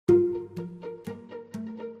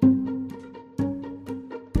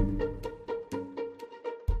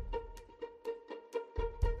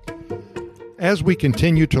As we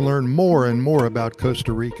continue to learn more and more about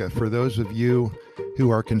Costa Rica, for those of you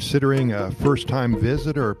who are considering a first-time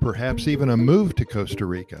visit or perhaps even a move to Costa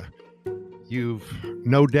Rica, you've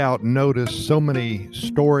no doubt noticed so many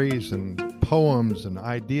stories and poems and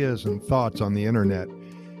ideas and thoughts on the internet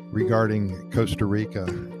regarding Costa Rica.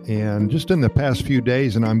 And just in the past few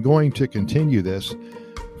days, and I'm going to continue this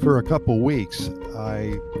for a couple weeks,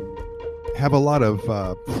 I have a lot of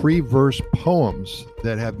free verse poems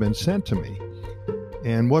that have been sent to me.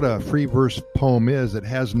 And what a free verse poem is, it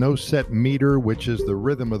has no set meter, which is the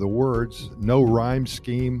rhythm of the words, no rhyme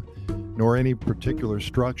scheme, nor any particular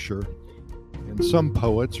structure. And some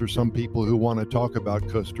poets or some people who want to talk about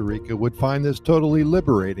Costa Rica would find this totally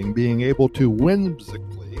liberating, being able to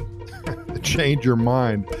whimsically change your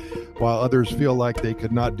mind, while others feel like they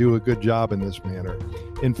could not do a good job in this manner.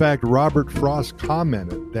 In fact, Robert Frost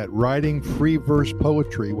commented that writing free verse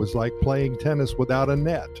poetry was like playing tennis without a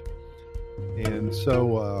net. And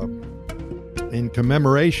so in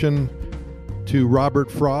commemoration to Robert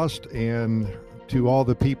Frost and to all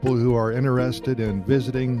the people who are interested in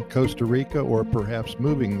visiting Costa Rica or perhaps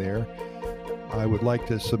moving there, I would like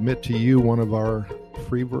to submit to you one of our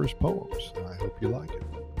free verse poems. I hope you like it.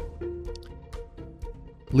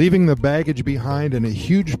 Leaving the baggage behind in a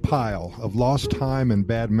huge pile of lost time and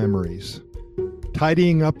bad memories.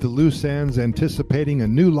 Tidying up the loose ends, anticipating a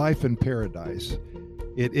new life in paradise.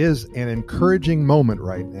 It is an encouraging moment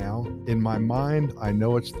right now. In my mind, I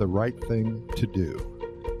know it's the right thing to do.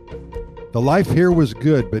 The life here was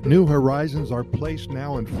good, but new horizons are placed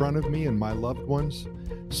now in front of me and my loved ones.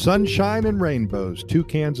 Sunshine and rainbows,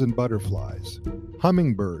 toucans and butterflies,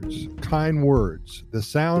 hummingbirds, kind words, the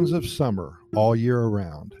sounds of summer all year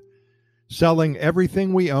around. Selling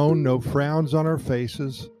everything we own, no frowns on our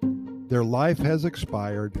faces. Their life has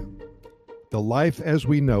expired. The life as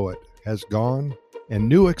we know it has gone, and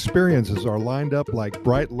new experiences are lined up like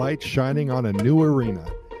bright lights shining on a new arena.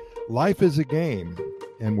 Life is a game,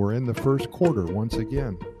 and we're in the first quarter once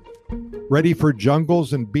again. Ready for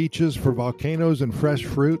jungles and beaches, for volcanoes and fresh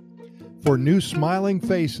fruit, for new smiling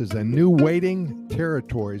faces and new waiting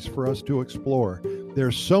territories for us to explore.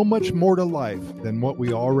 There's so much more to life than what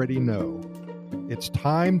we already know. It's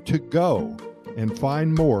time to go and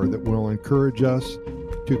find more that will encourage us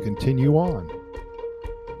to continue on.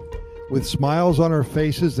 With smiles on our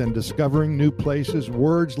faces and discovering new places,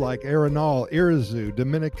 words like Arenal, Irazu,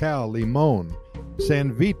 Dominical, Limon,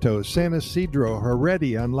 San Vito, San Isidro,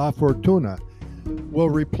 Heredia, and La Fortuna will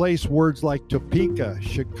replace words like Topeka,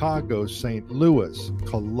 Chicago, St. Louis,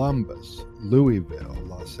 Columbus, Louisville,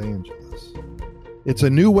 Los Angeles. It's a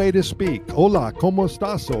new way to speak. Hola, ¿cómo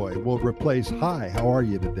estás hoy? Will replace hi, how are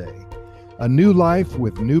you today? A new life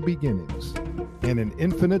with new beginnings, and an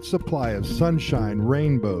infinite supply of sunshine,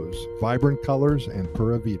 rainbows, vibrant colors, and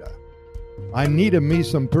Pura Vida. I need me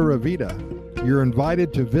some Pura Vida. You're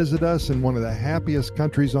invited to visit us in one of the happiest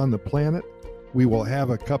countries on the planet. We will have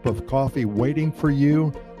a cup of coffee waiting for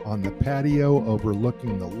you on the patio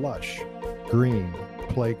overlooking the lush, green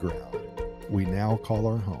playground we now call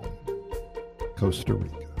our home, Costa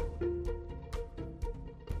Rica.